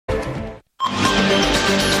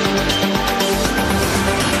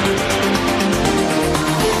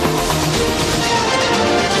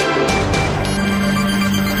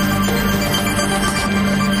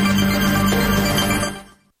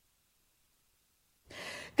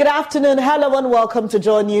Good afternoon. Hello and welcome to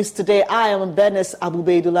JoyNews Today. I am Benis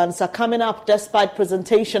Abubeidulansa. Coming up, despite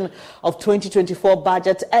presentation of 2024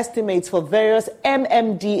 budget estimates for various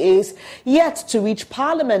MMDAs yet to reach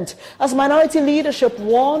Parliament, as minority leadership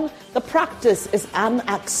warn the practice is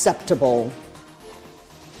unacceptable.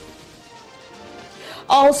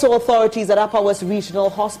 Also, authorities at Upper West Regional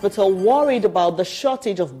Hospital worried about the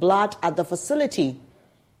shortage of blood at the facility.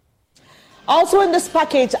 Also in this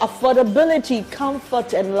package, affordability,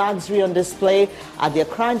 comfort and luxury on display at the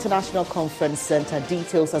Accra International Conference Centre.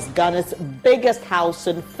 Details as Ghana's biggest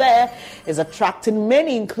housing fair is attracting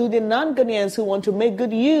many, including non-Ghanaians who want to make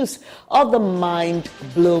good use of the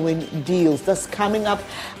mind-blowing deals. That's coming up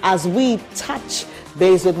as we touch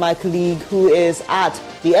base with my colleague who is at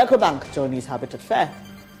the EcoBank JoyNews Habitat Fair.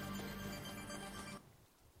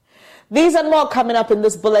 These and more coming up in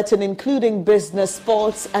this bulletin, including business,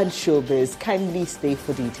 sports and showbiz. Kindly stay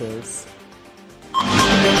for details.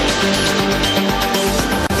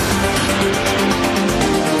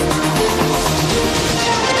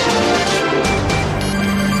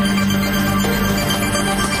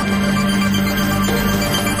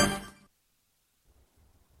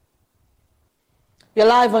 You're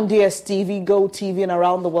live on DSTV, Go TV, and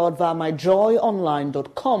around the world via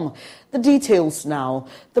myjoyonline.com. The details now.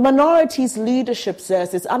 The minorities leadership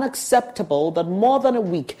says it's unacceptable that more than a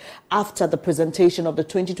week after the presentation of the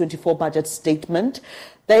 2024 budget statement,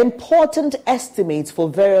 the important estimates for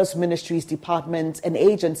various ministries, departments and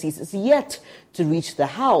agencies is yet to reach the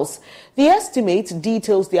House. The estimate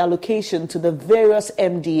details the allocation to the various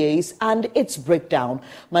MDAs and its breakdown.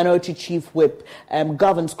 Minority Chief Whip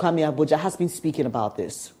Governs Kwame Abuja has been speaking about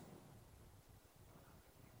this.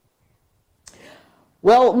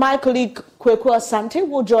 Well, my colleague Kweku Asante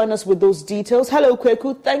will join us with those details. Hello,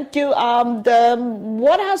 Kweku. Thank you.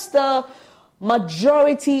 What has the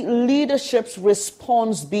majority leadership's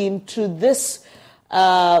response been to this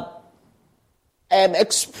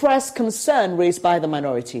expressed concern raised by the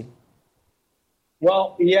minority?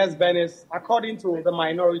 Well, yes, Benis. According to the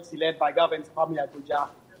minority led by Governor Kwame Abuja,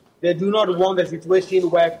 they do not want a situation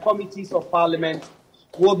where committees of parliament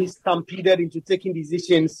will be stampeded into taking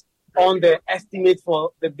decisions on the estimate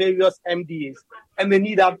for the various MDAs, and they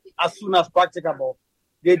need that as soon as practicable.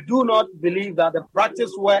 They do not believe that the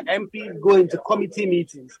practice where MPs go into committee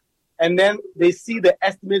meetings and then they see the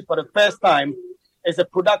estimate for the first time is a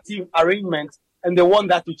productive arrangement, and they want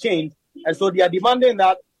that to change. And so they are demanding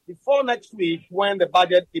that before next week, when the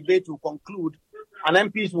budget debate will conclude,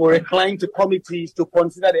 and MPs will recline to committees to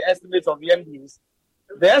consider the estimates of the MDs.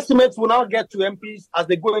 The estimates will now get to MPs as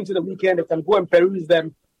they go into the weekend. They can go and peruse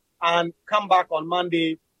them and come back on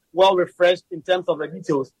Monday well refreshed in terms of the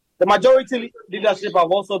details. The majority leadership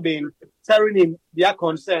have also been tearing in their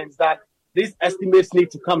concerns that these estimates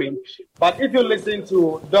need to come in. But if you listen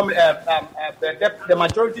to the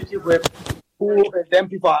majority chief whip, who the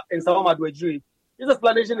MP for in Nsawam Adwejiri, his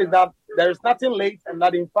explanation is that there is nothing late, and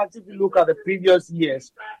that in fact, if you look at the previous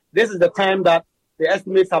years, this is the time that the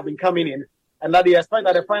estimates have been coming in, and that they expect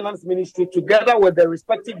that the finance ministry, together with the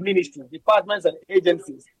respective ministries, departments and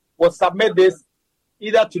agencies, will submit this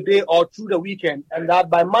either today or through the weekend, and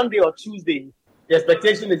that by Monday or Tuesday, the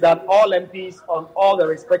expectation is that all MPs on all the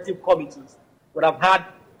respective committees would have had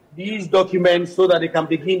these documents so that they can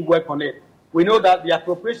begin work on it. We know that the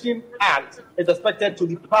Appropriation Act is expected to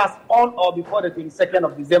be passed on or before the 22nd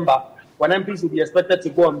of December, when MPs will be expected to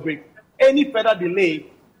go on break. Any further delay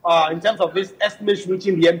in terms of this estimate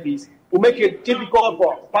reaching the MPs will make it difficult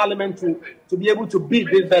for Parliament to be able to beat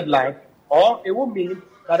this deadline, or it will mean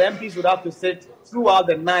that MPs would have to sit throughout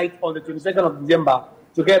the night on the 22nd of December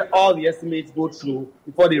to get all the estimates go through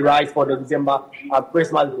before they rise for the December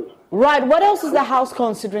Christmas Day. Right. What else is the House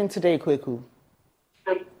considering today, Kweku?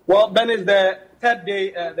 Well, Ben, is the third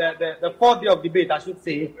day, the fourth day of debate, I should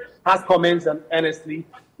say, has commenced and earnestly.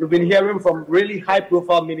 We've been hearing from really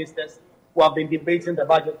high-profile ministers who have been debating the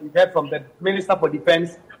budget. We've heard from the Minister for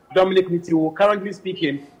Defense, Dominic Niti, who currently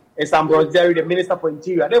speaking is Ambrose Jerry, the Minister for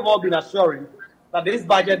Interior. They've all been assuring that this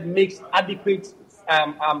budget makes adequate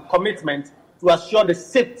commitment to assure the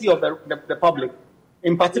safety of the public.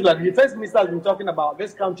 In particular, the Defense Minister has been talking about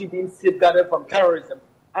this country being safeguarded from terrorism,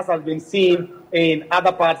 as has been seen in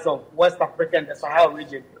other parts of West Africa and the Sahel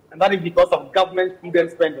region, and that is because of government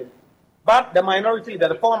prudent spending. But the minority,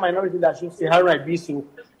 the former minority that should say Haruna Ibisu,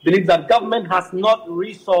 believes that government has not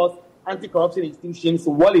resourced anti-corruption institutions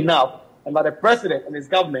well enough, and that the president and his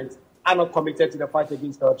government are not committed to the fight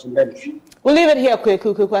against corruption. We'll leave it here.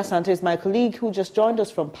 Kweku Asante is my colleague who just joined us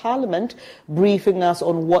from Parliament, briefing us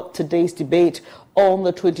on what today's debate on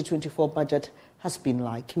the 2024 budget has been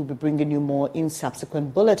like. We'll be bringing you more in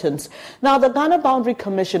subsequent bulletins. Now, the Ghana Boundary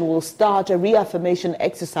Commission will start a reaffirmation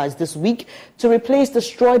exercise this week to replace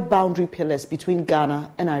destroyed boundary pillars between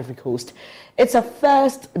Ghana and Ivory Coast. It's a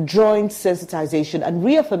first joint sensitization and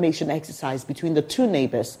reaffirmation exercise between the two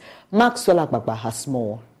neighbors. Maxwell Agbagba has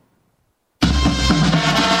more.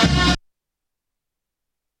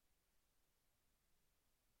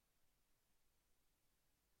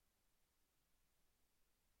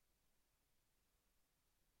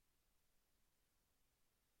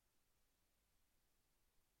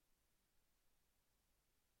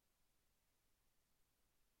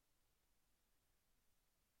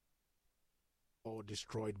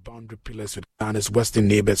 Destroyed boundary pillars with Ghana's western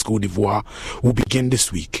neighbors, Côte d'Ivoire, will begin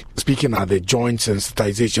this week. Speaking at the Joint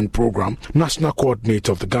Sensitization Program, National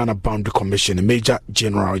Coordinator of the Ghana Boundary Commission, Major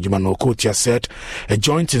General Emmanuel Kotia, said a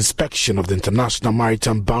joint inspection of the international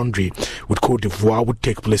maritime boundary with Côte d'Ivoire would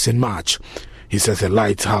take place in March. He says a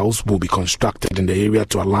lighthouse will be constructed in the area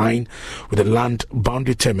to align with the land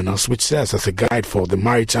boundary terminus, which serves as a guide for the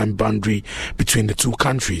maritime boundary between the two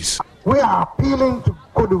countries. We are appealing to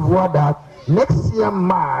Côte d'Ivoire that next year,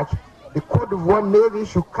 March, the Côte d'Ivoire Navy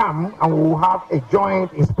should come and we will have a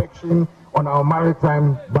joint inspection on our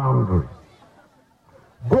maritime boundary.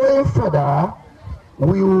 Going further,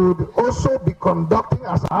 we would also be conducting,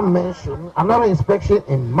 as I mentioned, another inspection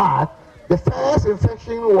in March. The first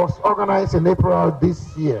inspection was organized in April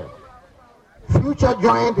this year. Future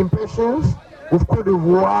joint inspections with Côte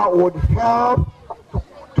d'Ivoire would help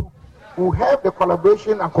the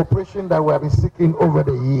collaboration and cooperation that we have been seeking over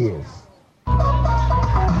the years.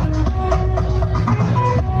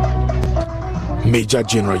 Major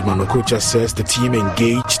General Emmanuel Kocha says the team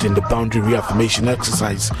engaged in the boundary reaffirmation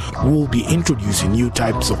exercise will be introducing new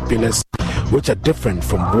types of pillars which are different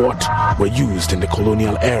from what were used in the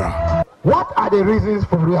colonial era. What are the reasons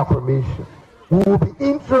for reaffirmation? We will be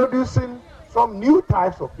introducing some new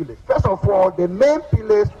types of pillars. First of all, the main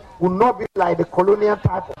pillars will not be like the colonial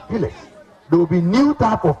type of pillars. There will be new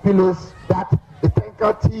type of pillars that the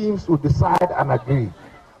technical teams will decide and agree.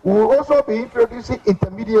 We will also be introducing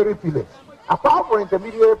intermediary pillars. Apart from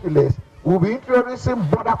intermediary pillars, we will be introducing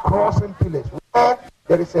border crossing pillars. Where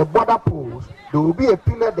there is a border post, there will be a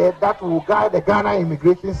pillar there that will guide the Ghana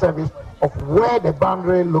Immigration Service of where the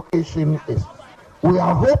boundary location is. We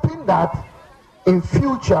are hoping that in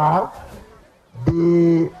future,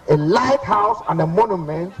 a lighthouse and a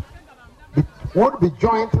monument would be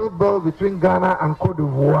jointly built between Ghana and Côte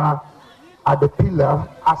d'Ivoire at the pillar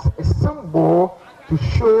as a symbol to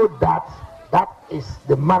show that that is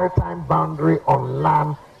the maritime boundary on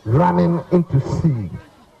land running into sea.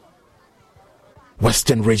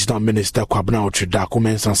 Western Regional Minister Kwabena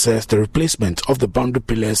Otrida says the replacement of the boundary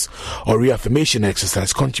pillars or reaffirmation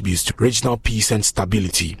exercise contributes to regional peace and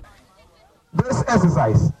stability. This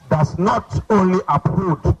exercise does not only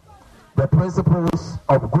uphold the principles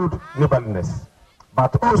of good neighborliness,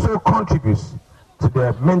 but also contributes to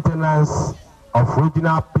the maintenance of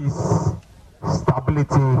regional peace,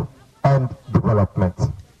 stability, and development.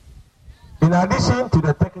 In addition to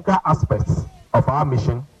the technical aspects of our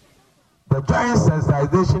mission, the joint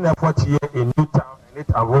sensitization efforts here in Newtown and its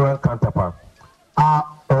Ivorian counterpart are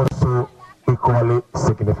also equally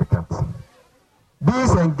significant.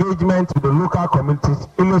 These engagements with the local communities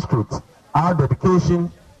illustrate our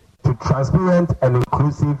dedication to transparent and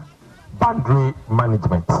inclusive boundary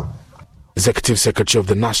management. Executive Secretary of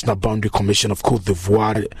the National Boundary Commission of Côte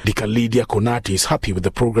d'Ivoire, Dikalidia Konate, is happy with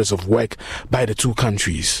the progress of work by the two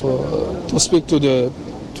countries. To speak to the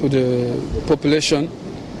population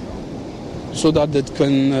so that they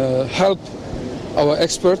can help our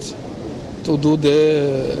experts to do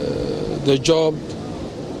the job,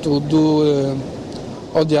 to do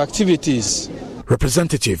all the activities.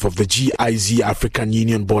 Representative of the GIZ African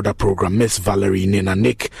Union Border Program, Ms. Valerie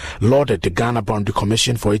Nenanik, lauded the Ghana Boundary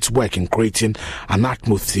Commission for its work in creating an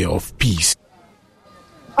atmosphere of peace.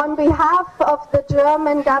 On behalf of the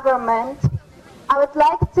German government, I would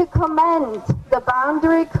like to commend the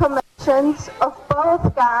boundary commissions of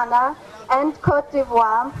both Ghana and Côte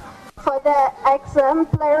d'Ivoire for their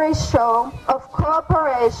exemplary show of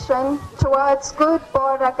cooperation towards good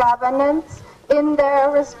border governance in their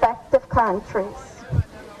respective countries.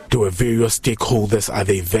 There were various stakeholders at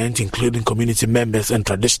the event, including community members and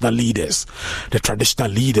traditional leaders. The traditional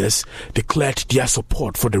leaders declared their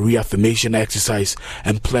support for the reaffirmation exercise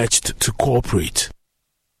and pledged to cooperate.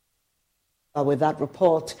 With that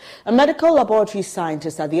report, a medical laboratory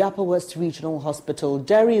scientist at the Upper West Regional Hospital,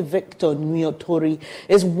 Derry Victor Nyotori,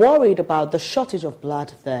 is worried about the shortage of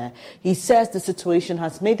blood there. He says the situation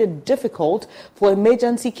has made it difficult for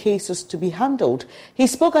emergency cases to be handled. He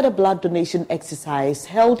spoke at a blood donation exercise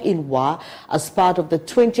held in Wa as part of the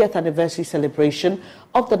 20th anniversary celebration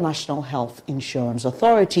of the National Health Insurance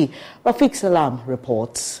Authority. Rafiq Salam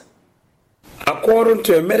reports. According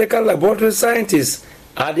to a medical laboratory scientist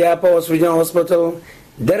at the Upper West Regional Hospital,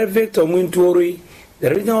 Derry Victor Nyotori, the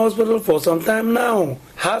regional hospital for some time now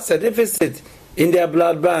has a deficit in their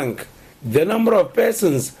blood bank. The number of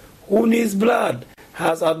persons who needs blood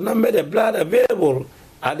has outnumbered the blood available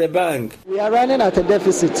at the bank. We are running at a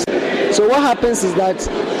deficit. So what happens is that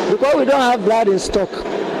because we don't have blood in stock,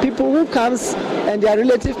 people who comes and their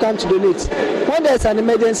relative come to donate. When there's an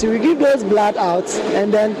emergency, we give those blood out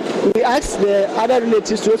and then we ask the other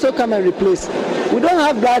relatives to also come and replace. We don't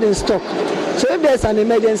have blood in stock. So if there's an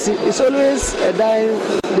emergency, it's always a dying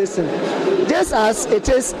listen. Just as it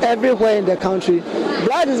is everywhere in the country,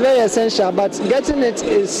 blood is very essential, but getting it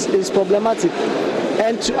is problematic.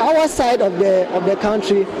 And to our side of the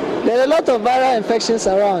country, there are a lot of viral infections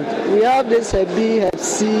around. We have this Hep B, Hep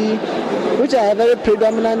C, which are very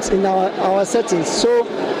predominant in our settings. So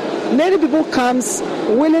many people comes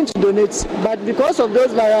willing to donate, but because of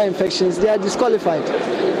those viral infections, they are disqualified.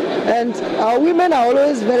 And our women are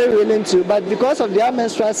always very willing to, but because of their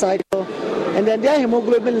menstrual cycle and then their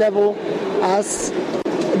hemoglobin level as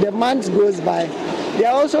the month goes by, they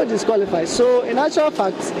are also disqualified. So in actual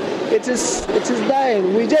fact, it is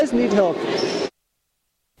dying. We just need help.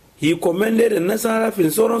 He commended the National Health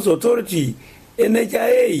Insurance Authority,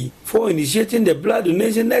 NHIA, for initiating the blood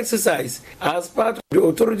donation exercise as part of the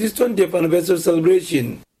authority's 20th anniversary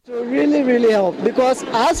celebration. To really, really help, because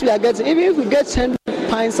as we are getting, even if we get 10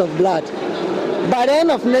 pints of blood, by the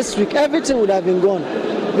end of next week, everything would have been gone.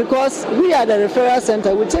 Because we are the referral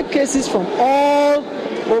center, we take cases from all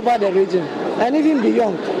over the region and even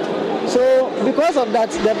beyond. So because of that,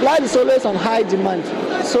 the blood is always on high demand.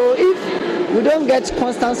 So if we don't get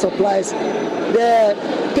constant supplies, the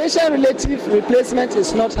patient-relative replacement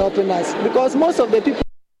is not helping us, because most of the people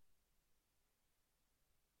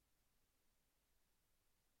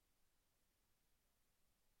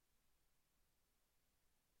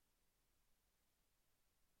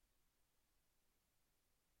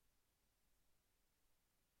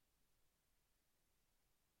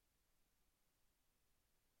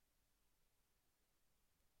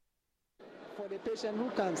for the patient who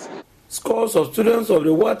comes. Scores of students of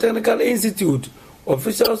the War Technical Institute,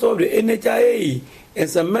 officials of the NHIA, and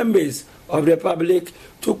some members of the public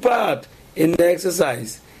took part in the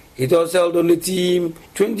exercise. It was held on the theme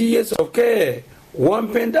 20 years of care,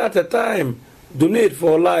 1 pint at a time, donate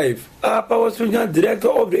for life. Our Power Regional Director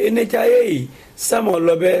of the NHIA, Samuel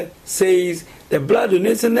Lobe, says the blood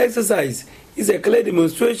donation exercise is a clear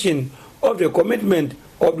demonstration of the commitment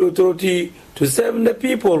of the authority to serve the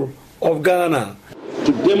people of Ghana.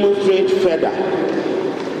 To demonstrate further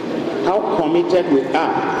how committed we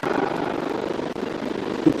are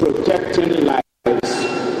to protecting lives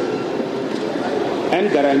and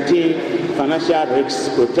guaranteeing financial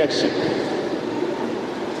risk protection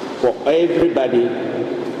for everybody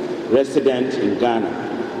resident in Ghana.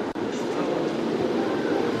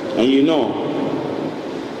 And you know,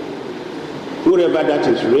 whoever that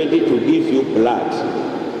is ready to give you blood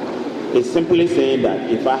is simply saying that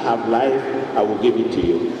if I have life, I will give it to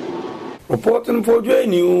you. Reporting for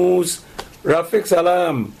JoyNews, Rafiq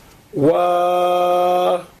Salam.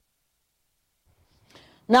 Wow.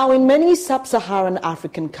 Now, in many sub-Saharan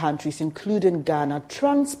African countries, including Ghana,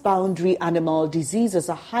 transboundary animal diseases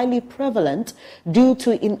are highly prevalent due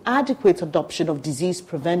to inadequate adoption of disease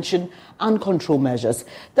prevention and control measures.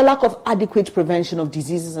 The lack of adequate prevention of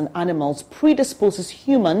diseases in animals predisposes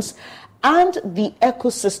humans and the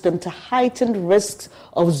ecosystem to heightened risks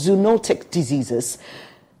of zoonotic diseases.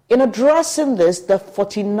 In addressing this, the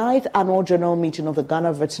 49th Annual General Meeting of the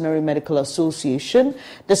Ghana Veterinary Medical Association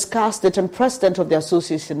discussed it, and President of the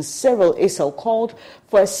Association, Cyril Esel, called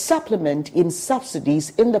for a supplement in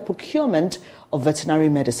subsidies in the procurement of veterinary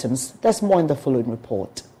medicines. There's more in the following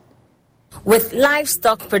report. With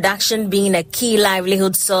livestock production being a key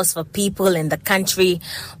livelihood source for people in the country,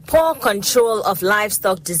 poor control of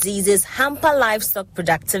livestock diseases hamper livestock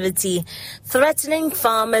productivity, threatening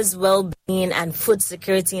farmers' well-being and food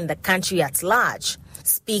security in the country at large.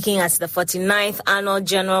 Speaking at the 49th Annual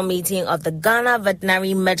General Meeting of the Ghana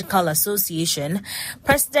Veterinary Medical Association,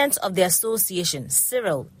 President of the Association,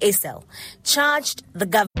 Cyril Esel, charged the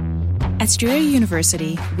government. At Joy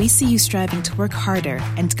University, we see you striving to work harder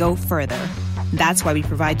and go further. That's why we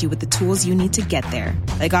provide you with the tools you need to get there,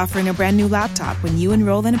 like offering a brand new laptop when you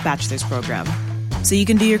enroll in a bachelor's program. So you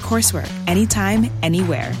can do your coursework anytime,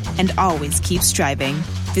 anywhere, and always keep striving.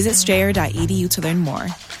 Visit strayer.edu to learn more.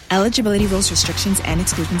 Eligibility rules, restrictions, and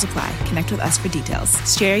exclusions apply. Connect with us for details.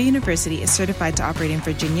 Strayer University is certified to operate in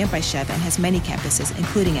Virginia by Chev and has many campuses,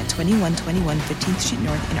 including at 2121 15th Street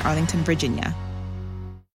North in Arlington, Virginia.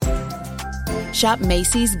 Shop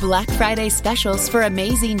Macy's Black Friday specials for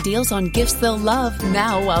amazing deals on gifts they'll love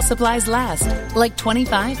now while supplies last. Like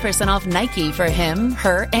 25% off Nike for him,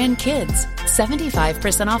 her, and kids.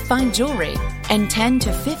 75% off fine jewelry. And 10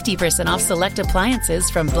 to 50% off select appliances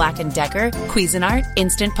from Black & Decker, Cuisinart,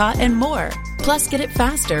 Instant Pot, and more. Plus, get it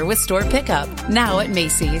faster with store pickup now at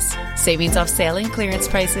Macy's. Savings off sale and clearance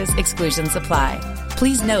prices. Exclusions apply.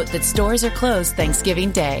 Please note that stores are closed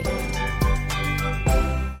Thanksgiving Day.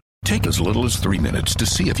 Take as little as 3 minutes to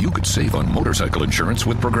see if you could save on motorcycle insurance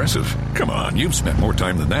with Progressive. Come on, you've spent more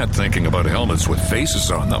time than that thinking about helmets with faces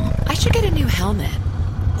on them. I should get a new helmet.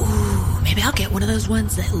 Ooh, maybe I'll get one of those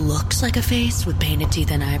ones that looks like a face with painted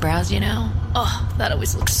teeth and eyebrows, you know? Oh, that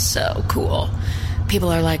always looks so cool. People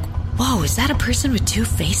are like, whoa, is that a person with two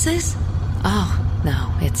faces? Oh,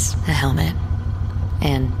 no, it's a helmet.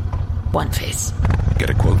 And one face. Get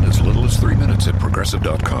a quote in as little as 3 minutes at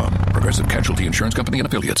Progressive.com. Progressive Casualty Insurance Company and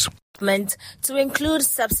Affiliates. To include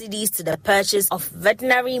subsidies to the purchase of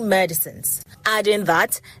veterinary medicines, adding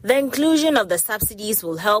that the inclusion of the subsidies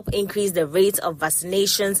will help increase the rate of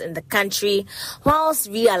vaccinations in the country whilst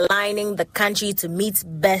realigning the country to meet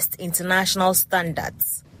best international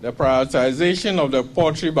standards. The prioritization of the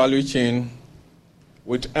poultry value chain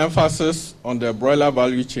with emphasis on the broiler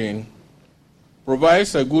value chain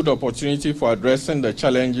provides a good opportunity for addressing the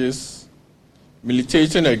challenges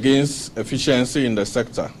militating against efficiency in the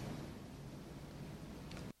sector.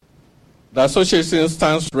 The association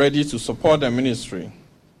stands ready to support the ministry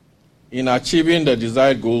in achieving the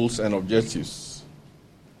desired goals and objectives.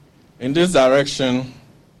 In this direction,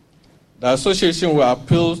 the association will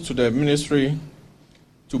appeal to the ministry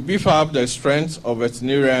to beef up the strength of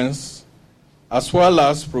veterinarians as well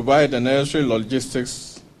as provide the necessary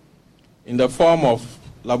logistics in the form of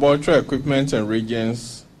laboratory equipment and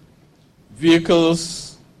reagents,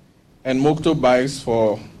 vehicles, and motorbikes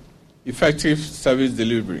for effective service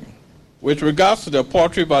delivery. With regards to the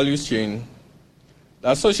poultry value chain,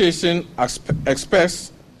 the association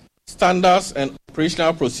expects standards and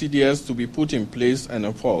operational procedures to be put in place and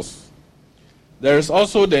enforced. There is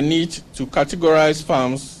also the need to categorize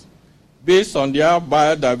farms based on their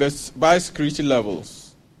biosecurity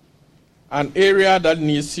levels. An area that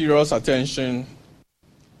needs serious attention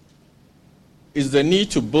is the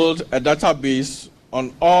need to build a database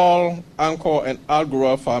on all anchor and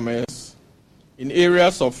outgrower farmers in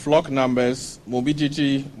areas of flock numbers,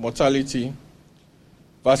 morbidity, mortality,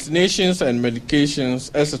 vaccinations and medications,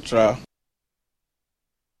 etc.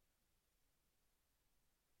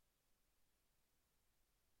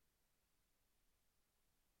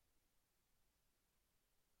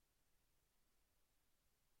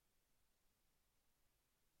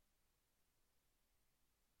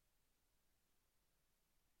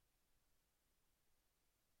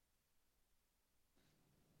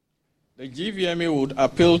 The GVMA would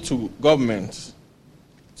appeal to government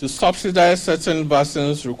to subsidize certain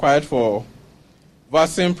vaccines required for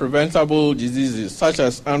vaccine-preventable diseases such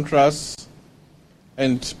as anthrax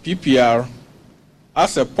and PPR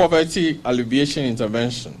as a poverty alleviation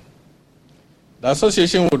intervention. The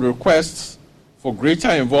association would request for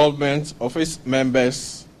greater involvement of its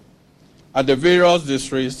members at the various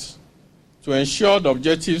districts to ensure the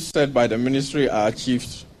objectives set by the ministry are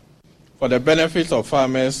achieved for the benefit of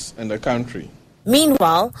farmers in the country.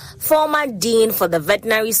 Meanwhile, former dean for the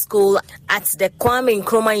veterinary school at the Kwame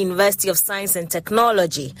Nkrumah University of Science and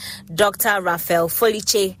Technology, Dr. Raphael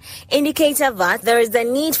Foliche, indicated that there is the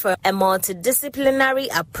need for a multidisciplinary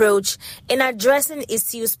approach in addressing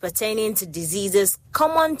issues pertaining to diseases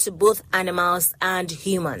common to both animals and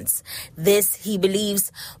humans. This, he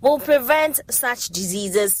believes, will prevent such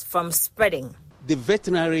diseases from spreading. The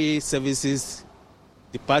veterinary services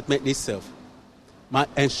department itself must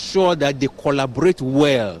ensure that they collaborate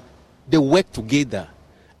well, they work together,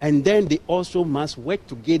 and then they also must work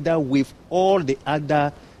together with all the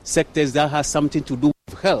other sectors that have something to do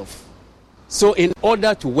with health. So in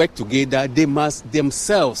order to work together, they must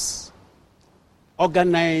themselves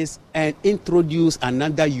organize and introduce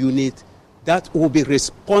another unit that will be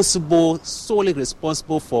solely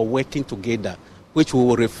responsible for working together, which we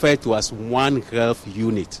will refer to as one health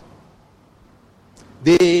unit.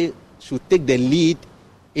 They should take the lead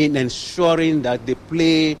in ensuring that they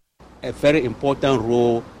play a very important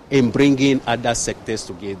role in bringing other sectors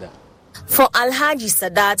together. For Alhaji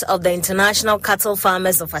Sadat of the International Cattle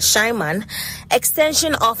Farmers of Ashaiman,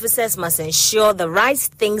 extension officers must ensure the right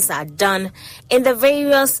things are done in the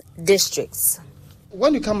various districts.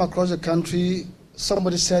 When you come across the country,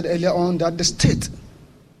 somebody said earlier on that the state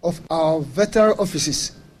of our veterinary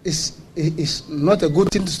offices is not a good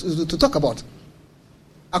thing to talk about.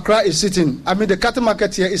 Accra is sitting, the cattle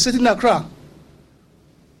market here is sitting in Accra.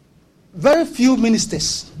 Very few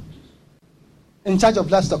ministers in charge of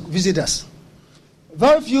livestock visitors.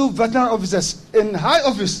 Very few veterinary officers in high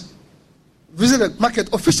office visit the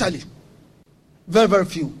market officially. Very, very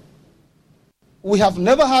few. We have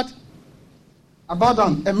never had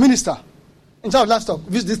a minister in charge of livestock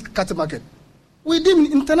visit this cattle market. We did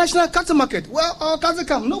an international cattle market where our cattle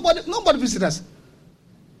come. Nobody visits us.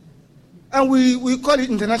 And we call it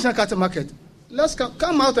international cattle market. Let's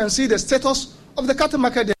come out and see the status of the cattle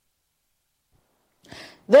market there.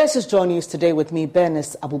 This is JoyNews Today with me,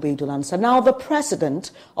 Bernice Abubeidulansa. Now, the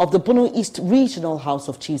president of the Bono East Regional House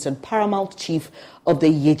of Chiefs and paramount chief of the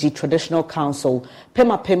Yeji Traditional Council,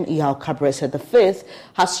 Pemapem Iyao Kabrese V,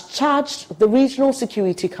 has charged the Regional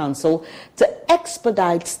Security Council to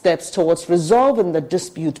expedite steps towards resolving the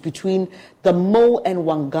dispute between the Mo and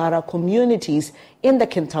Wangara communities in the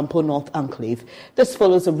Kintampo North Enclave. This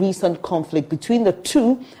follows a recent conflict between the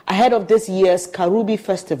two ahead of this year's Karubi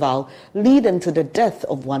Festival, leading to the death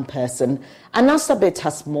of one person. Anasabet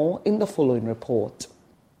has more in the following report.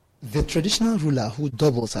 The traditional ruler, who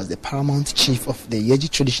doubles as the paramount chief of the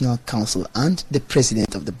Yeji Traditional Council and the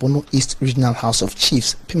president of the Bono East Regional House of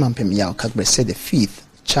Chiefs, Pemampem Iyao Kabrese V,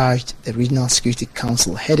 charged the Regional Security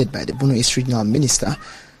Council headed by the Bono East Regional Minister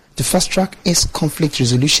to fast-track its conflict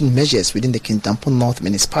resolution measures within the Kintampo North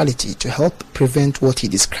municipality to help prevent what he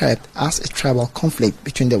described as a tribal conflict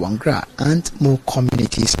between the Wangra and Mo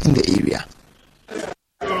communities in the area.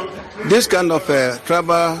 This kind of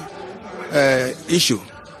tribal issue,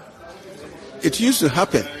 it used to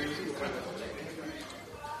happen.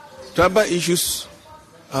 Tribal issues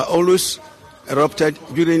are always erupted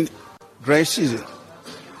during dry season.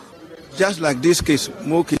 Just like this case,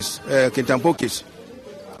 Mo case, Kintampo case.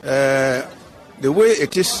 The way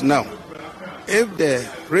it is now, if the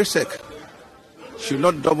RESEC should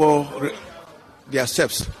not double their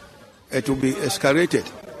steps, it will be escalated.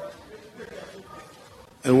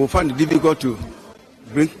 And we'll find it difficult to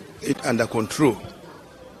bring it under control.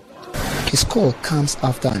 His call comes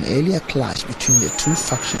after an earlier clash between the two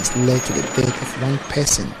factions led to the death of one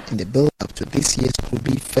person in the build-up to this year's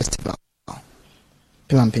Kubi Festival.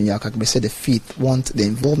 Pemampem Iyao Kabrese V wants the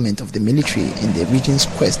involvement of the military in the region's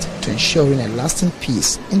quest to ensuring a lasting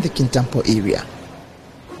peace in the Kintampo area.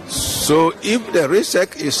 So if the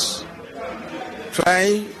RESEC is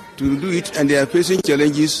trying to do it and they are facing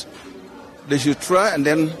challenges, they should try and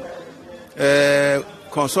then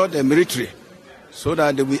consult the military so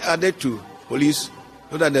that they will be added to police,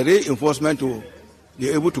 so that the reinforcement will be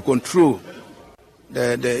able to control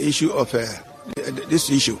the issue of this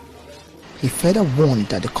issue. He further warned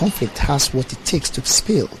that the conflict has what it takes to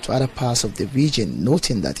spill to other parts of the region,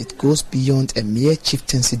 noting that it goes beyond a mere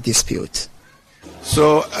chieftaincy dispute.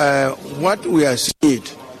 So what we are seeing,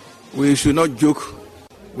 we should not joke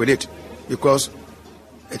with it, because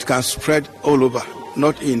it can spread all over,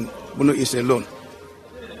 not in Bono East alone.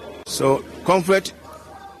 So conflict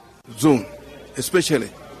zone, especially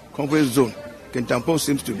conflict zone, Kintampo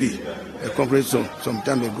seems to be a conflict zone some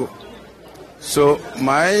time ago. So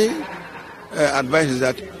my advice is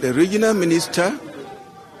that the regional minister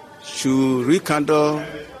should rekindle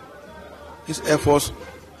his efforts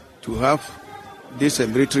to have this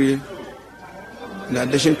military, in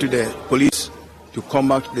addition to the police, to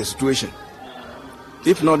combat the situation.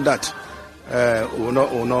 If not that, we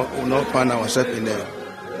will not find ourselves in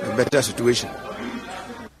a better situation.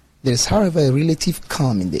 There is, however, a relative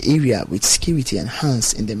calm in the area, with security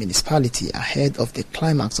enhanced in the municipality ahead of the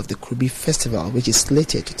climax of the Kurubi Festival, which is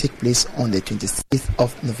slated to take place on the 26th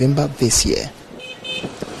of November this year.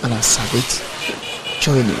 Anna Sabit,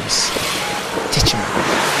 JoyNews,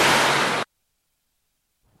 Techima.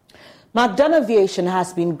 Magdan Aviation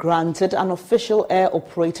has been granted an official air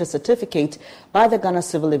operator certificate by the Ghana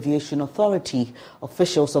Civil Aviation Authority.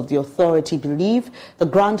 Officials of the authority believe the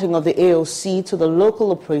granting of the AOC to the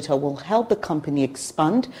local operator will help the company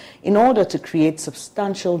expand in order to create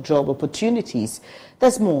substantial job opportunities.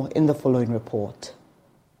 There's more in the following report.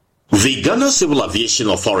 The Ghana Civil Aviation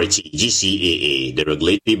Authority, GCAA, the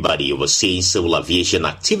regulatory body overseeing civil aviation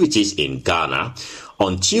activities in Ghana,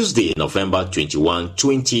 on Tuesday, November 21,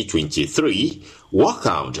 2023,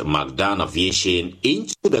 welcomed Magdan Aviation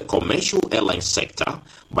into the commercial airline sector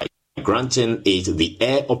by granting it the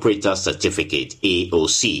Air Operator Certificate,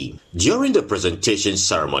 AOC. During the presentation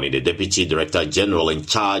ceremony, the Deputy Director General in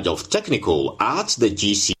charge of technical at the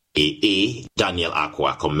GCAA, Daniel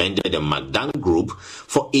Akwa, commended the Magdan Group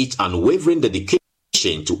for its unwavering dedication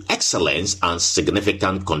to excellence and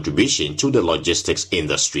significant contribution to the logistics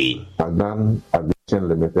industry. Magdan Aviation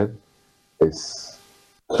Limited is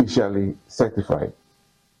officially certified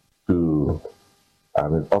to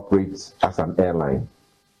operate as an airline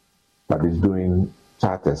that is doing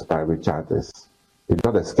charters, private charters. It's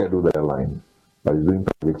not a scheduled airline, but it's doing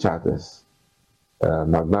private charters.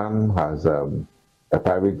 Magdan has a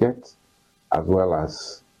private jet as well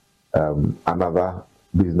as another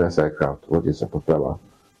business aircraft, which is a propeller,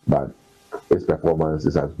 but its performance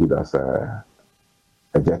is as good as a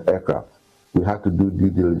jet aircraft. We had to do due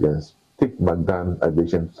diligence, take Magdan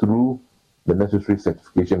Aviation through the necessary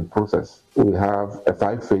certification process. We have a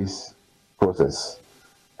 5-phase process,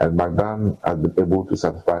 and Magdan has been able to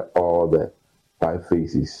satisfy all the 5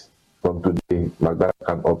 phases. From today, Magdan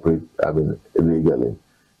can operate legally.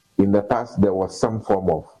 In the past, there was some form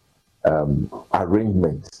of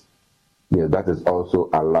arrangement that is also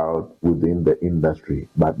allowed within the industry,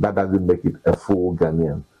 but that doesn't make it a full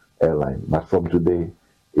Ghanaian airline. But from today,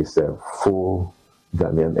 it's a full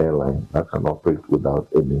Ghanaian airline that can operate without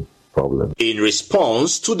any problem. In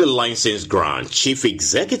response to the license grant, Chief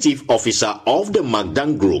Executive Officer of the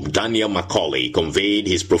Magdan Group, Daniel Macaulay, conveyed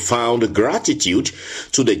his profound gratitude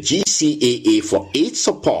to the GCAA for its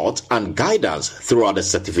support and guidance throughout the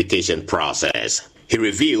certification process. He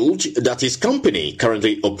revealed that his company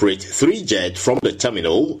currently operates 3 jets from the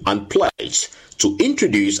terminal and pledged to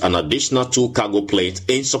introduce an additional 2 cargo planes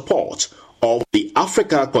in support of the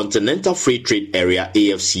Africa Continental Free Trade Area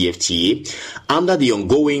AfCFTA under the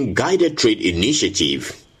ongoing Guided Trade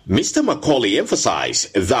Initiative. Mr. Macaulay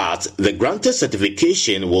emphasized that the granted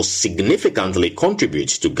certification will significantly contribute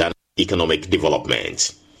to Ghana's economic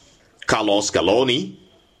development. Carlos Galoni,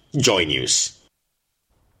 Joy News.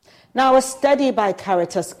 Now, a study by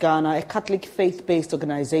Caritas Ghana, a Catholic faith-based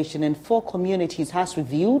organization in 4 communities, has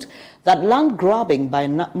revealed that land grabbing by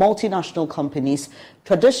multinational companies,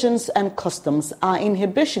 traditions and customs are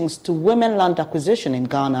inhibitions to women land acquisition in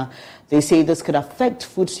Ghana. They say this could affect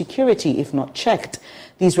food security if not checked.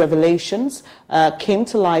 These revelations came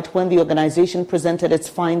to light when the organization presented its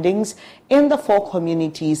findings in the 4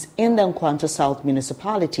 communities in the Nkwanta South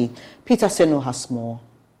municipality. Peter Seno has more.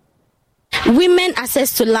 Women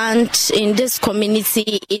access to land in this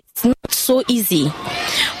community is not so easy.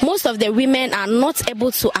 Most of the women are not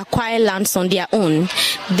able to acquire lands on their own.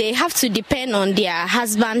 They have to depend on their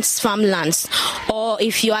husband's farmlands. Or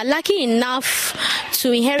if you are lucky enough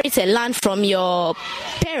to inherit a land from your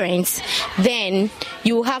parents, then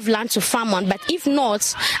you have land to farm on. But if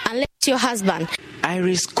not, unless your husband.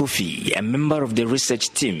 Iris Kofi, a member of the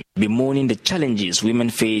research team, bemoaning the challenges women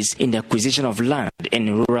face in the acquisition of land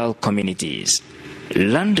in rural communities.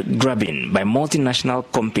 Land grabbing by multinational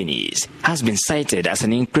companies has been cited as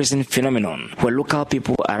an increasing phenomenon where local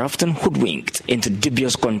people are often hoodwinked into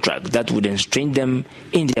dubious contracts that would estrange them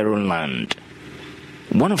in their own land.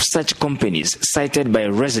 One of such companies cited by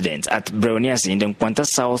residents at Brewniasi in the Nkwanta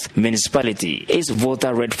South municipality is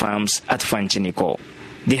Volta Red Farms at Fanchiniko.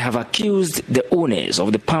 They have accused the owners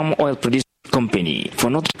of the palm oil producing company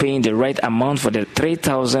for not paying the right amount for the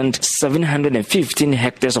 3,715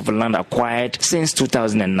 hectares of land acquired since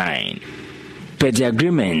 2009. Per the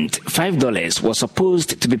agreement, $5 was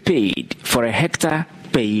supposed to be paid for a hectare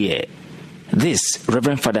per year. This,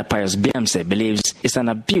 Reverend Father Pius Biamse believes, is an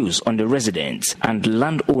abuse on the residents and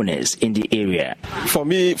landowners in the area. For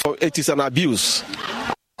me, it is an abuse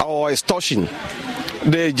or extortion.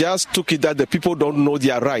 They just took it that the people don't know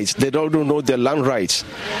their rights. They don't know their land rights.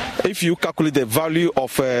 If you calculate the value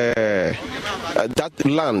of that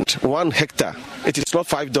land, 1 hectare, it is not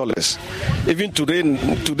 $5. Even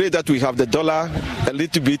today that we have the dollar a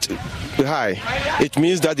little bit high, it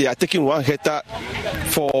means that they are taking 1 hectare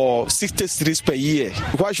for 60 cedis per year.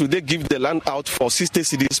 Why should they give the land out for 60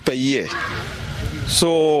 cedis per year?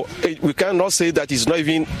 So we cannot say that it's not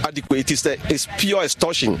even adequate. It's pure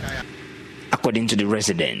extortion. According to the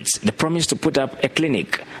residents, the promise to put up a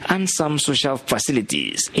clinic and some social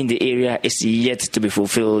facilities in the area is yet to be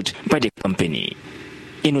fulfilled by the company.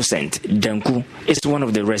 Innocent Danku is one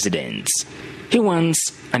of the residents. He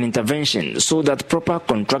wants an intervention so that proper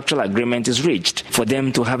contractual agreement is reached for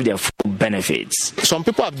them to have their full benefits. Some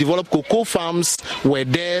people have developed cocoa farms, were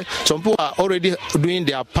there. Some people are already doing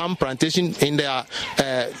their palm plantation in their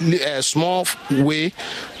small way.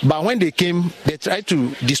 But when they came, they tried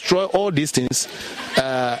to destroy all these things,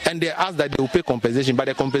 and they asked that they will pay compensation, but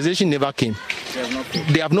the compensation never came.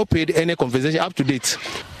 They have not paid any compensation up to date.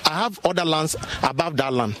 I have other lands above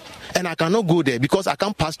that land, and I cannot go there because I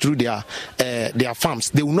can't pass through their farms.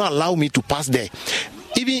 They will not allow me to pass there.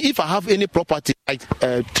 Even if I have any property like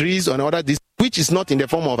trees or other this, which is not in the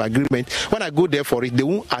form of agreement, when I go there for it, they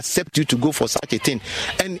won't accept you to go for such a thing,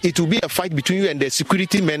 and it will be a fight between you and the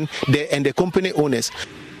security men and the company owners.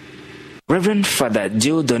 Reverend Father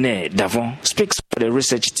Dieudonné Davon speaks for the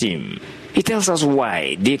research team. He tells us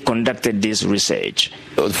why they conducted this research.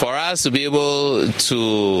 For us to be able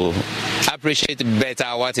to appreciate better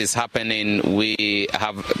what is happening, we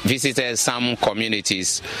have visited some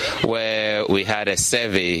communities where we had a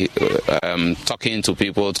survey talking to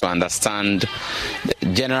people to understand the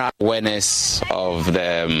general awareness of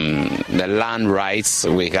the land rights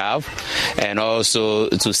we have, and also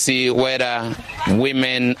to see whether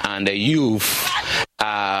women and the youth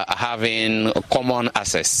are having common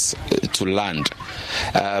access to land.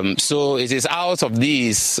 So it is out of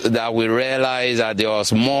this that we realize that there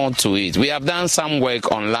was more to it. We have done some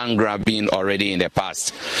work on land grabbing already in the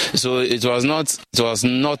past. So it was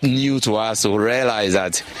not new to us to realize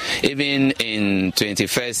that even in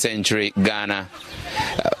 21st century Ghana,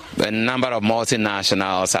 a number of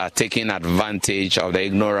multinationals are taking advantage of the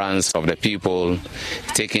ignorance of the people,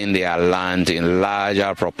 taking their land in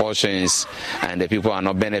larger proportions, and the people are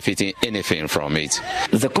not benefiting anything from it.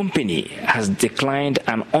 The company has declined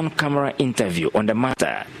an on-camera interview on the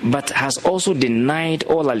matter, but has also denied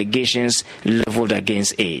all allegations leveled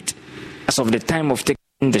against it. As of the time of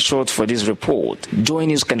taking the shot for this report,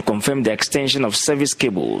 JoyNews can confirm the extension of service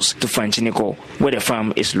cables to Fanchiniko, where the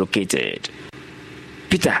farm is located.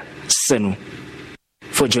 Peter Senu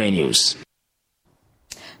for JoyNews.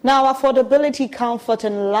 Now, affordability, comfort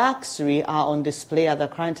and luxury are on display at the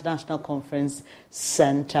Accra International Conference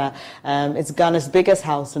Center. It's Ghana's biggest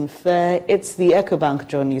house and fair. It's the EcoBank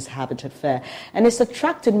Journeys Habitat Fair. And it's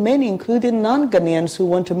attracted many, including non-Ghanaians, who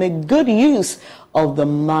want to make good use of the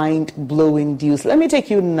mind-blowing deals. Let me take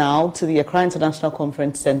you now to the Accra International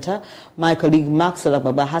Conference Center. My colleague Maxwell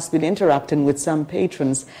Ababa has been interacting with some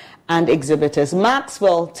patrons and exhibitors.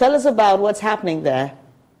 Maxwell, tell us about what's happening there.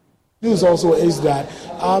 News also is that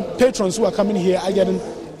patrons who are coming here are getting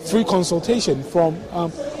free consultation from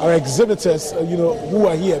our exhibitors, who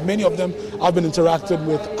are here. Many of them I've been interacted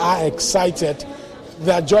with are excited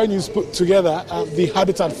that JoyNews put together the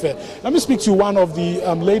Habitat Fair. Let me speak to one of the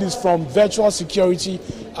ladies from Virtual Security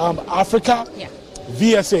Africa,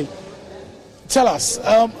 VSA. Tell us,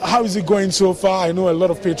 how is it going so far? I know a lot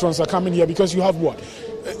of patrons are coming here because you have what?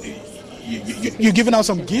 You're giving out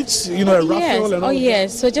some gifts, a raffle and all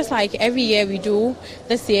yes. So just like every year we do,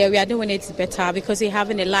 this year we are doing it better because we're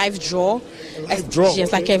having a live draw.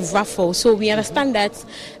 Just like a raffle. So we understand that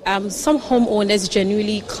some homeowners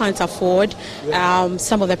genuinely can't afford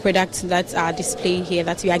some of the products that are displayed here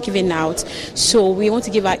that we are giving out. So we want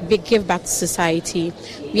to give back to society.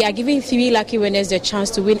 We are giving 3 lucky winners the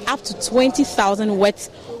chance to win up to 20,000 worth.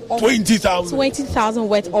 20,000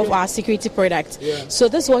 worth of our security products. Yeah. So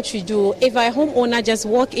this is what we do. If a homeowner just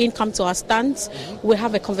walk in, come to our stands, we'll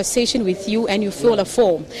have a conversation with you and you fill a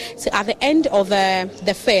form. So at the end of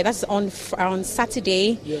the fair, that's on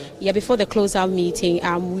Saturday, before the closeout meeting,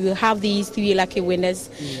 we will have these 3 lucky winners.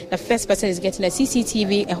 The first person is getting a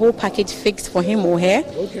CCTV, a whole package fixed for him or her.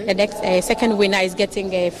 Okay. The next second winner is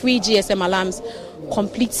getting a free GSM alarms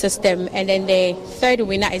complete system, and then the third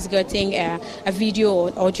winner is getting a video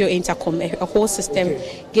or audio intercom, a whole system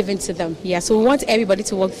given to them. So we want everybody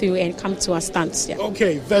to walk through and come to our stands.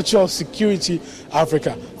 Okay, Virtual Security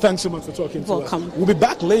Africa. Thanks so much for talking to us. Welcome. We'll be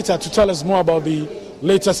back later to tell us more about the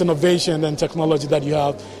latest innovation and technology that you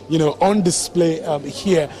have, on display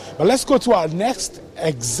here. But let's go to our next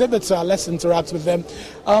exhibitor. Let's interact with them.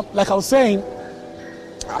 Like I was saying,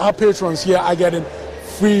 our patrons here are getting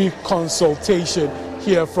free consultation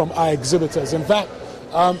here from our exhibitors. In fact,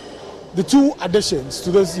 the 2 additions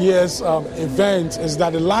to this year's event is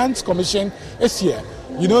that the Lands Commission is here.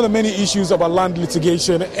 The many issues about land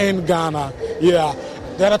litigation in Ghana. Yeah,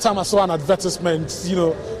 the other time I saw an advertisement,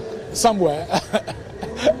 somewhere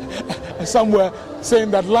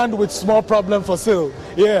saying that land with small problem for sale.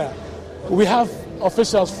 Yeah, we have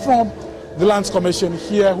officials from the Lands Commission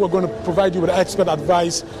here who are going to provide you with expert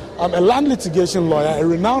advice. A land litigation lawyer, a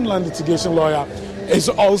renowned land litigation lawyer, is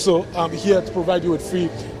also here to provide you with free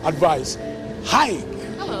advice. Hi.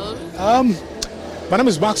 Hello. My name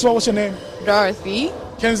is Maxwell. What's your name? Dorothy.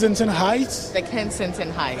 Kensington Heights. The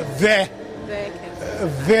Kensington Heights. There.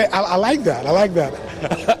 I like that.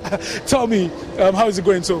 Tell me, how is it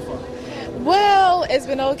going so far? Well, it's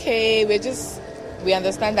been okay. We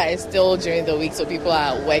understand that it's still during the week, so people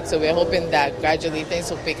are at work. So we're hoping that gradually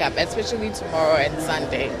things will pick up, especially tomorrow and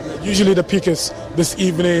Sunday. Usually the peak is this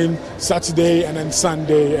evening, Saturday, and then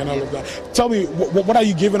Sunday, and all of that. Tell me, what are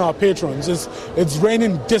you giving our patrons? It's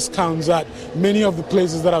raining discounts at many of the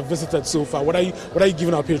places that I've visited so far. What are you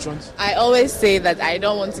giving our patrons? I always say that I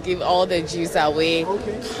don't want to give all the juice away.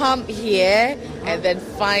 Okay. Come here and then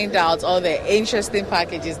find out all the interesting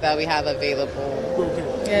packages that we have available. Okay.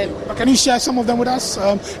 Can you share some of them with us?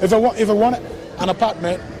 If I want an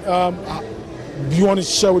apartment, do you want to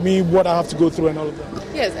share with me what I have to go through and all of that?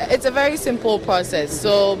 Yes, it's a very simple process.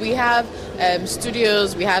 So we have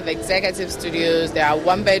studios, we have executive studios, there are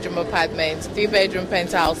 1-bedroom apartments, 3-bedroom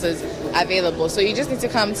penthouses available. So you just need to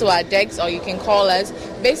come to our decks or you can call us.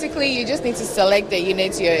 Basically, you just need to select the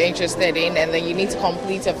units you're interested in and then you need to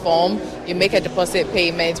complete a form. You make a deposit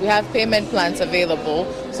payment. We have payment plans available.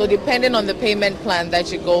 So depending on the payment plan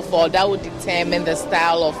that you go for, that would determine the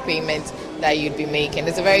style of payment that you'd be making.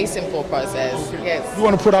 It's a very simple process. Okay. Yes. You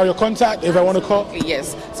want to put out your contact if I want to call?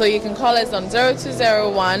 Yes. So you can call us on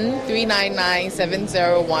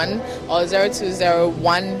 0201-399-701 or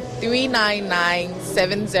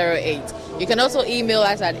 0201-399-708. You can also email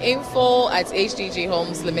us at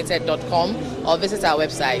info@hdghomesLimited.com or visit our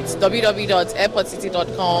website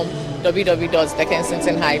www.airportcity.com,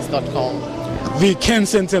 www.thekensingtonheights.com. The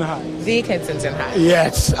Kensington Heights. The Kensington Heights.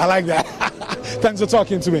 Yes, I like that. Thanks for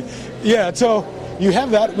talking to me. Yeah, so you have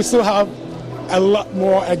that. We still have a lot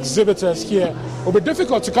more exhibitors here. It'll be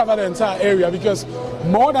difficult to cover the entire area because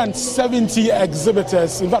more than 70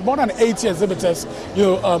 exhibitors, in fact, more than 80 exhibitors,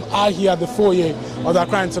 are here at the foyer of the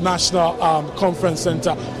Accra International Conference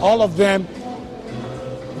Center. All of them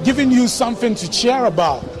giving you something to cheer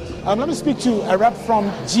about. Let me speak to a rep from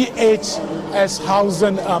GHS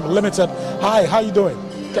Housing Limited. Hi, how you doing?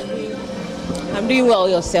 I'm doing well.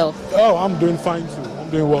 Yourself? Oh, I'm doing fine too. I'm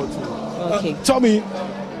doing well too. Okay. Tell me,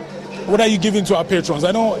 what are you giving to our patrons?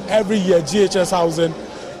 I know every year GHS Housing,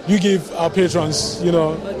 you give our patrons,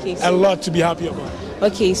 a lot to be happy about.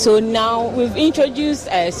 Okay, so now we've introduced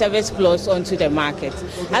Service Plus onto the market.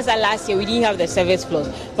 Okay. As of last year, we didn't have the Service Plus,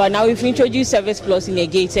 but now we've introduced Service Plus in a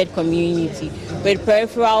gated community with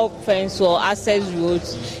peripheral fence wall, access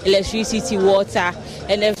roads, electricity, water,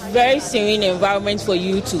 and a very serene environment for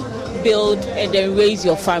you to build and then raise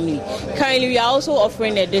your family. Currently, we are also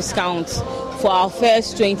offering a discount for our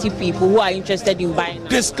first 20 people who are interested in buying.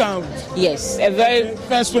 Discount? Yes, a very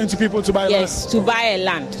first 20 people to buy land. Yes, to buy a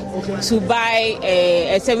land. Okay. To buy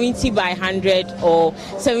a 70 by 100 or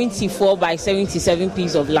 74 by 77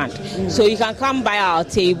 piece of land. So you can come by our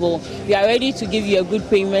table. We are ready to give you a good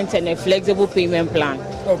payment and a flexible payment plan.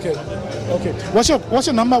 Okay. What's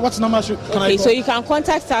your number? What number can I call? So you can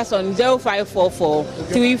contact us on 0544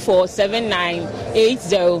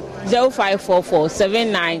 347980, 0544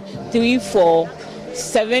 7934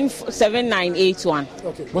 7981.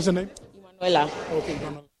 Okay. What's the name? Emanuela. Okay,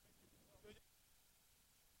 Emanuela.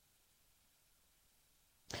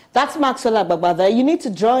 That's Maxwell Agbagba. You need to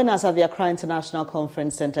join us at the Accra International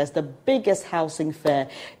Conference Center. It's the biggest housing fair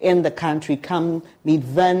in the country. Come meet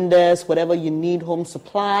vendors, whatever you need, home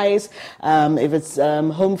supplies. If it's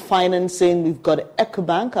home financing, we've got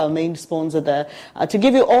EcoBank, our main sponsor there, to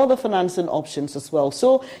give you all the financing options as well.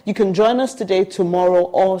 So you can join us today, tomorrow,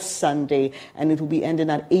 or Sunday, and it will be ending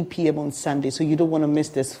at 8 p.m. on Sunday, so you don't want to miss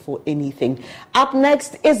this for anything. Up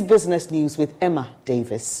next is Business News with Emma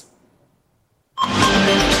Davis.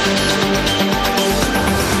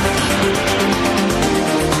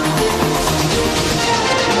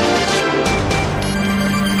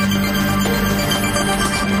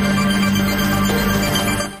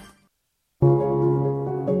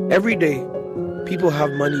 Every day, people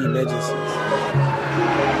have money emergencies.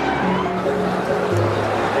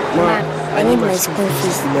 Mom, I need my school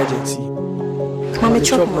fees. Emergency. Mommy,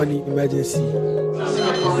 chop money emergency.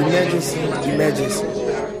 Emergency.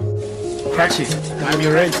 Catch it. I'm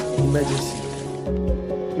your rent. Emergency.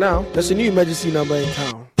 Now, there's a new emergency number in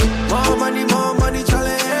town. More money,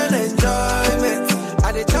 challenge and enjoyment.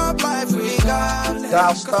 At the top life we got.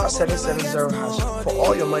 Dial star 770 hash for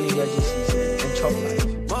all your money emergencies and chop life.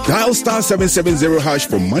 Dial star 770 hash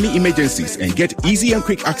for money emergencies and get easy and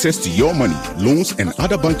quick access to your money, loans, and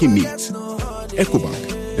other banking needs.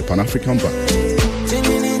 EcoBank, the Pan-African Bank.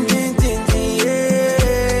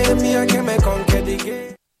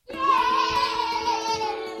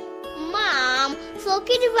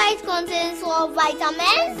 Kidivite contains 12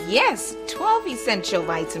 vitamins? Yes, 12 essential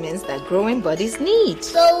vitamins that growing bodies need.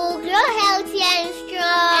 So we'll grow healthy and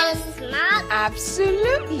strong. And smart?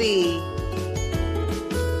 Absolutely.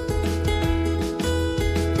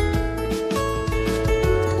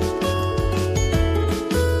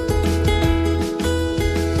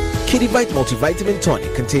 Kidivite Multivitamin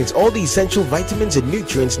Tonic contains all the essential vitamins and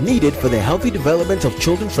nutrients needed for the healthy development of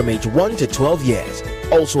children from age 1 to 12 years.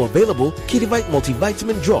 Also available, Kidivite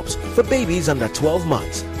Multivitamin Drops for babies under 12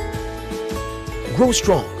 months. Grow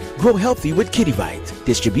strong, grow healthy with Kidivite.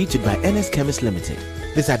 Distributed by NS Chemist Limited.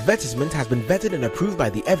 This advertisement has been vetted and approved by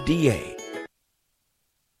the FDA.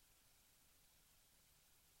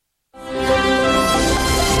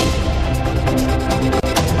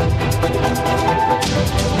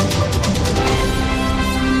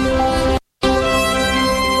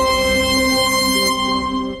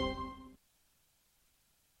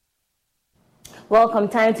 Welcome.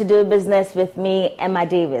 Time to do business with me, Emma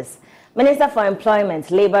Davis. Minister for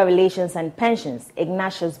Employment, Labour Relations and Pensions,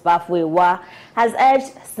 Ignatius Bafwe-Wa, has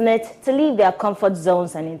urged SNIT to leave their comfort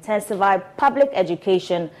zones and intensify public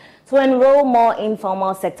education to enroll more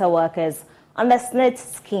informal sector workers on the SNIT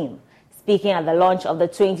scheme. Speaking at the launch of the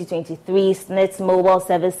 2023 SNIT Mobile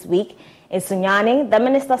Service Week in Sunyani, the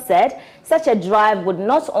minister said such a drive would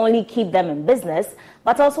not only keep them in business,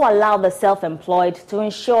 but also allow the self-employed to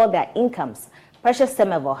ensure their incomes. Precious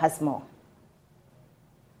Semevo has more.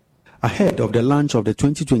 Ahead of the launch of the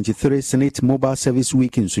 2023 Senate Mobile Service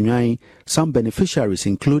Week in Sunyani, some beneficiaries,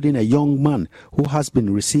 including a young man who has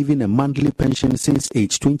been receiving a monthly pension since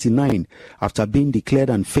age 29 after being declared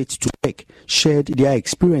unfit to work, shared their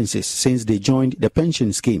experiences since they joined the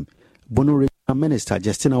pension scheme. Bono Regional Minister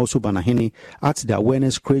Justina Osubanahini, at the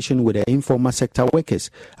awareness creation with the informal sector workers,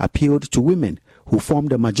 appealed to women who form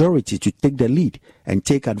the majority to take the lead and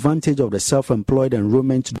take advantage of the self-employed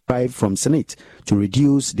enrollment drive from Senate to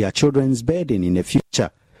reduce their children's burden in the future.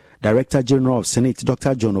 Director General of Senate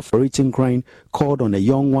Dr. John Oforitin-Crane called on the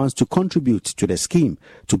young ones to contribute to the scheme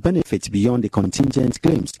to benefit beyond the contingent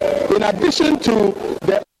claims. In addition to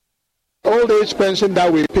the old age pension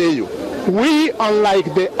that we pay you, we, unlike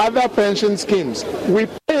the other pension schemes, we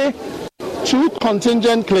pay 2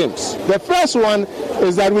 contingent claims. The first one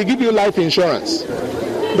is that we give you life insurance.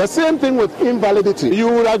 The same thing with invalidity. You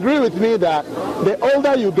will agree with me that the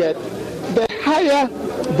older you get, the higher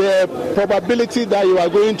the probability that you are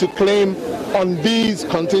going to claim on these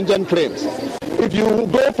contingent claims. If you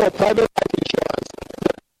go for private life insurance,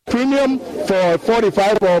 the premium for a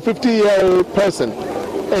 45 or 50-year-old person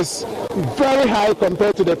is very high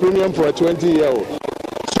compared to the premium for a 20-year-old.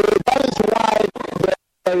 So that is why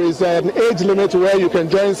there is an age limit where you can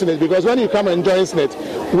join SNIT, because when you come and join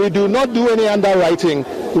SNIT, we do not do any underwriting.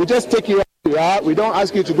 We just take you out. We don't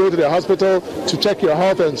ask you to go to the hospital to check your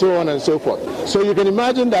health and so on and so forth. So you can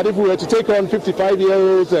imagine that if we were to take on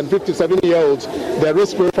 55-year-olds and 57-year-olds, the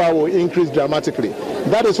risk profile will increase dramatically.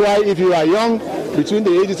 That is why if you are young, between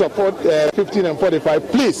the ages of 15 and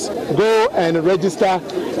 45, please go and register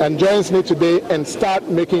and join SNIT today and start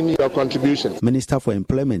making your contributions. Minister for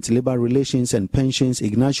Employment, Labour Relations and Pensions,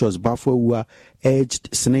 Ignatius Bafwe-Wa, urged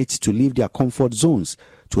SNIT to leave their comfort zones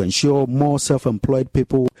to ensure more self-employed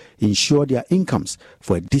people ensure their incomes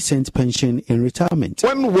for a decent pension in retirement.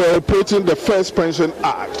 When we were putting the first Pension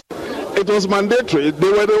Act, it was mandatory. They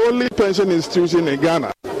were the only pension institution in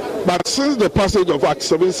Ghana. But since the passage of Act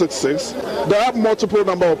 766, there are multiple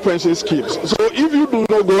number of pension schemes. So if you do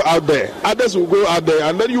not go out there, others will go out there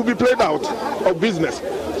and then you'll be played out of business.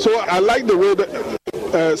 So I like the way that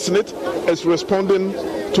SNIT is responding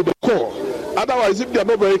to the core. Otherwise, if they are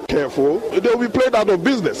not very careful, they will be played out of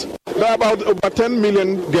business. There are about over 10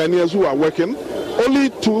 million Ghanaians who are working. Only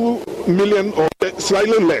 2 million or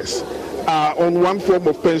slightly less are on one form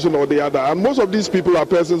of pension or the other. And most of these people are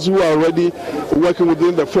persons who are already working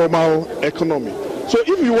within the formal economy. So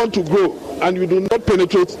if you want to grow and you do not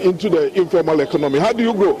penetrate into the informal economy, how do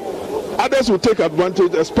you grow? Others will take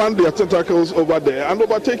advantage, expand their tentacles over there and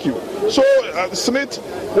overtake you. So SNIT,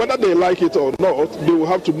 whether they like it or not, they will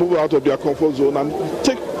have to move out of their comfort zone and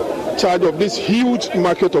take charge of this huge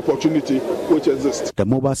market opportunity which exists. The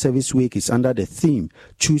Mobile Service Week is under the theme,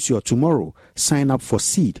 Choose Your Tomorrow. Sign up for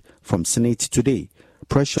seed from SNIT today.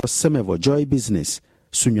 Precious Semevo, Joy Business,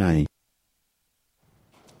 Sunyani.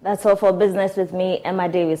 That's all for business with me, Emma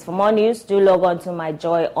Davis. For more news, do log on to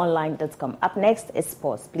myjoyonline.com. Up next is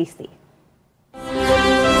sports. Please stay.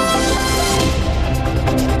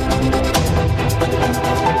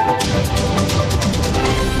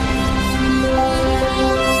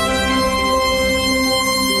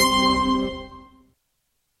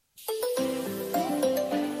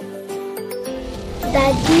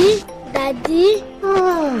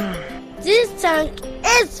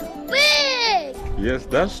 is big. Yes,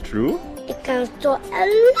 that's true. It can store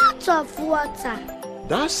a lot of water.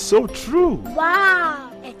 That's so true.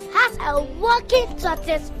 Wow. It has a working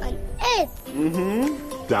tortoise on it.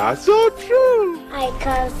 That's so true. I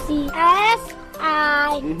can see S-I-N-T-E-X.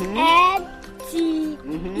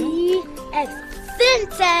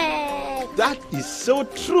 Syntax. That is so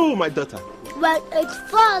true, my daughter. When it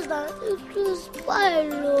falls down, it will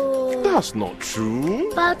spoil. That's not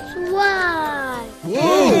true. But why?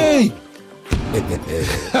 Hey!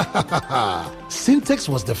 Syntax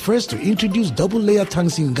was the first to introduce double-layer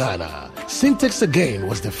tanks in Ghana. Syntax again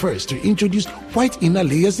was the first to introduce white inner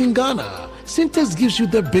layers in Ghana. Syntax gives you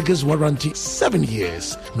the biggest warranty, 7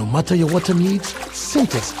 years. No matter your water needs,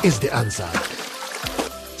 Syntax is the answer.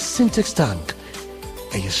 Syntax tank.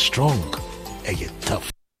 Are you strong? Are you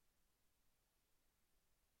tough?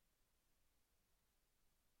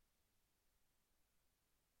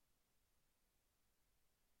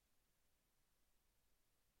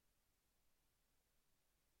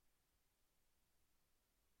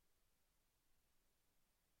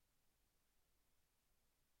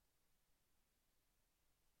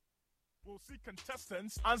 We'll see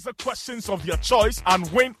contestants answer questions of your choice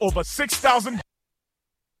and win over 6,000.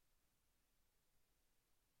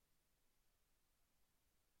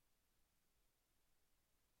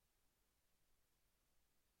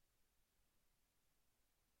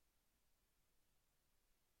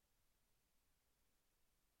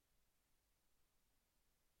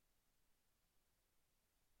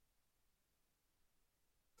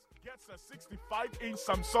 Gets a 65-inch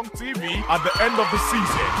Samsung TV at the end of the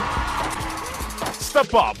season.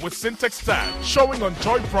 Step up with Syntax Stand, showing on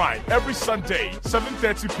Joy Prime every Sunday,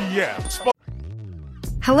 7:30 p.m.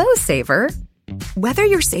 Hello, Saver. Whether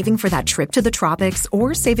you're saving for that trip to the tropics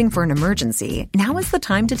or saving for an emergency, now is the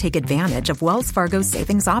time to take advantage of Wells Fargo's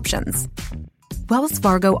savings options. Wells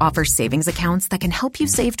Fargo offers savings accounts that can help you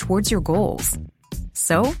save towards your goals.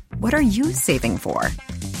 So, what are you saving for?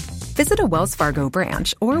 Visit a Wells Fargo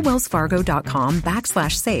branch or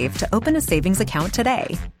wellsfargo.com/save to open a savings account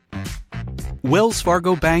today. Wells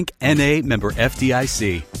Fargo Bank, N.A., member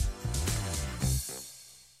FDIC.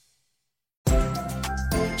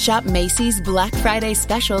 Shop Macy's Black Friday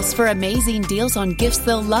specials for amazing deals on gifts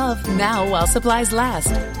they'll love now while supplies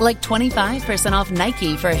last. Like 25% off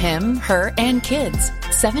Nike for him, her, and kids.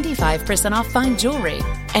 75% off fine jewelry.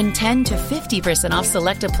 And 10 to 50% off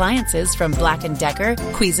select appliances from Black & Decker,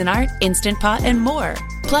 Cuisinart, Instant Pot, and more.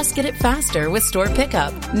 Plus, get it faster with store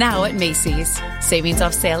pickup. Now at Macy's. Savings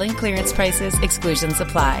off sale and clearance prices. Exclusions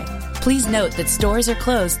apply. Please note that stores are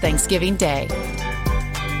closed Thanksgiving Day.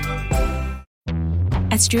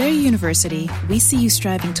 At Strayer University, we see you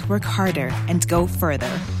striving to work harder and go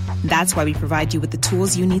further. That's why we provide you with the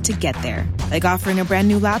tools you need to get there, like offering a brand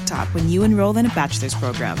new laptop when you enroll in a bachelor's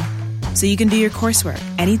program. So you can do your coursework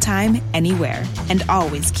anytime, anywhere, and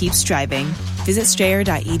always keep striving. Visit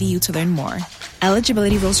strayer.edu to learn more.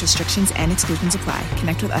 Eligibility rules, restrictions, and exclusions apply.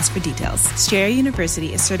 Connect with us for details. Strayer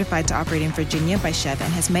University is certified to operate in Virginia by Chev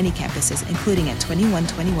and has many campuses, including at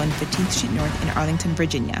 2121 15th Street North in Arlington,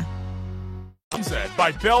 Virginia.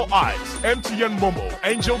 By Bell Eyes, MTN Momo,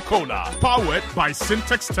 Angel Cola, powered by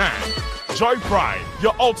Syntax Tank. Joy Prime,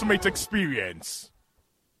 your ultimate experience.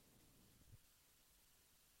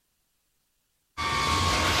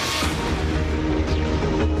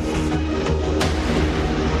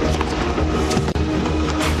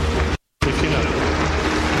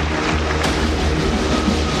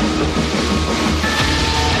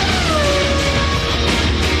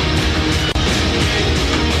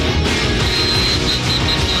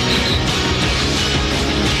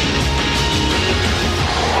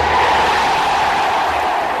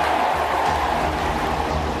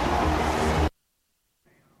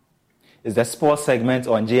 It's the sports segment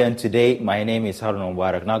on JN Today. My name is Harun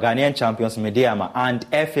Mubarak. Now, Ghanaian champions Mediama and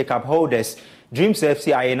FA Cup holders Dreams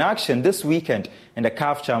FC are in action this weekend in the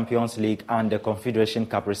CAF Champions League and the Confederation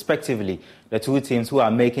Cup, respectively. The two teams who are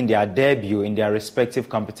making their debut in their respective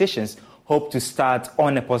competitions hope to start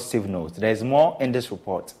on a positive note. There's more in this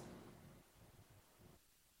report.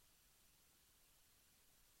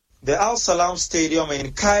 The Al Salam Stadium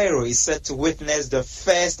in Cairo is set to witness the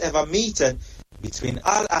first ever meeting between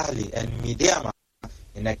Al Ahly and Mediama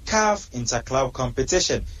in a CAF interclub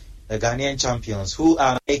competition. The Ghanaian champions, who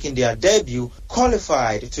are making their debut,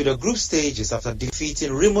 qualified to the group stages after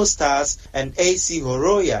defeating Remo Stars and AC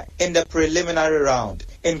Horoya in the preliminary round.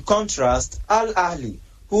 In contrast, Al Ahly,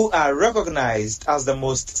 who are recognized as the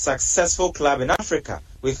most successful club in Africa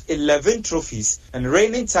with 11 trophies and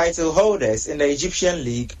reigning title holders in the Egyptian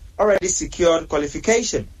League, already secured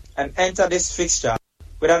qualification and entered this fixture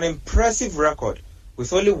with an impressive record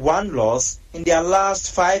with only one loss in their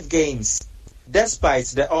last 5 games. Despite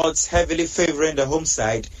the odds heavily favoring the home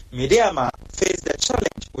side, Mideama faced the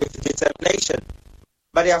challenge with determination.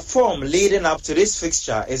 But their form leading up to this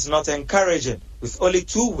fixture is not encouraging, with only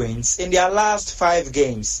 2 wins in their last 5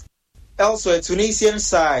 games. Elsewhere, Tunisian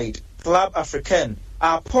side, Club Africain,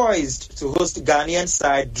 are poised to host Ghanaian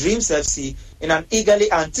side Dreams FC in an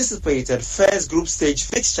eagerly anticipated first group stage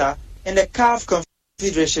fixture in the CAF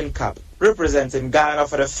Confederation Cup. Representing Ghana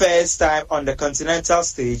for the first time on the continental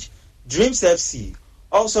stage, Dreams FC,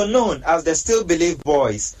 also known as the Still Believe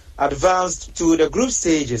Boys, advanced to the group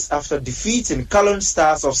stages after defeating Cologne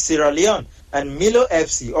Stars of Sierra Leone and Milo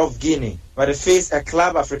FC of Guinea, where they face a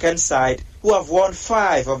Club African side who have won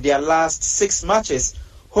 5 of their last 6 matches,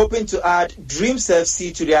 hoping to add Dreams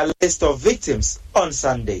FC to their list of victims on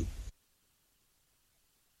Sunday.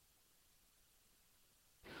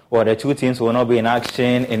 Well, the 2 teams will not be in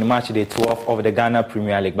action in match day 12 of the Ghana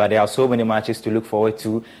Premier League, but there are so many matches to look forward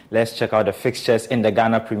to. Let's check out the fixtures in the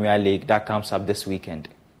Ghana Premier League that comes up this weekend.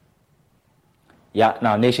 Yeah,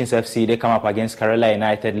 now Nations FC, they come up against Kerala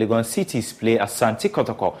United. Legon Cities play Asante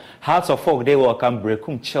Kotoko. Hearts of Oak, they welcome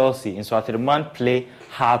Brekum Chelsea. In Swatiriman play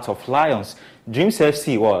Hearts of Lions. Dreams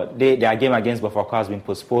FC, well, their game against Bafako has been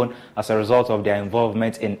postponed as a result of their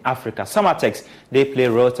involvement in Africa. Samatex, they play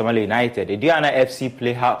Royal Tamale United. Ediana FC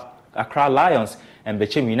play Accra Lions. And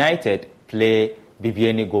Bechem United play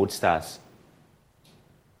Bibiani Gold Stars.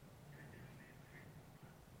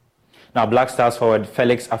 Now, Black Stars forward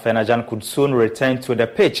Felix Afenajan could soon return to the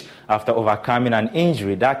pitch after overcoming an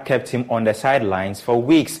injury that kept him on the sidelines for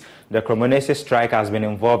weeks. The Cremonese striker has been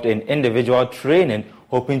involved in individual training,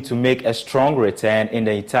 hoping to make a strong return in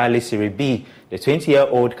the Italy Serie B. The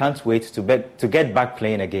 20-year-old can't wait to get back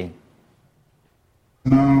playing again.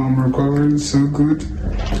 Now I'm recovering so good.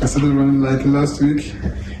 I started running like last week,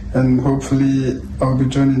 and hopefully I'll be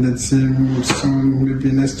joining the team soon,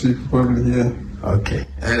 maybe next week, probably, yeah. Okay.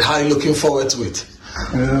 And how are you looking forward to it?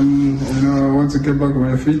 I want to get back on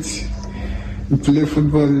my feet. Play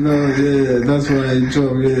football, that's what I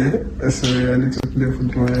enjoy, yeah. So I need to play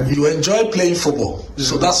football, yeah. You enjoy playing football,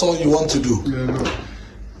 so that's all you want to do? Yeah.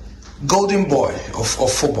 Golden boy of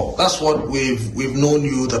football, that's what we've known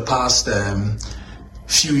you the past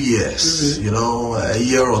few years, a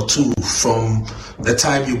year or 2 from the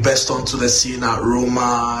time you burst onto the scene at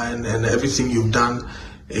Roma and everything you've done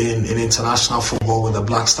in international football with the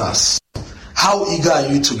Black Stars. How eager are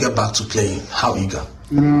you to get back to playing? How eager?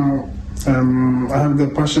 I have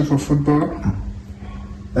the passion for football,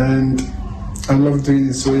 and I love doing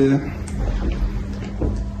it, so yeah.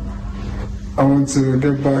 I want to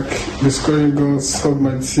get back, be scoring goals, help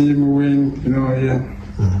my team win, yeah.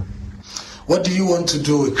 Mm-hmm. What do you want to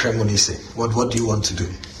do with Cremonese? What do you want to do?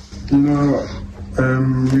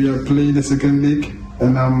 We are playing the second league,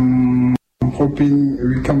 and I'm hoping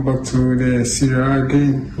we come back to the Serie A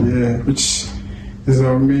again, yeah, which is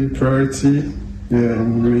our main priority. Yeah,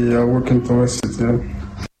 and we are working towards it, yeah.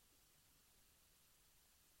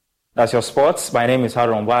 That's your sports. My name is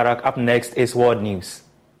Harun Barak. Up next is World News.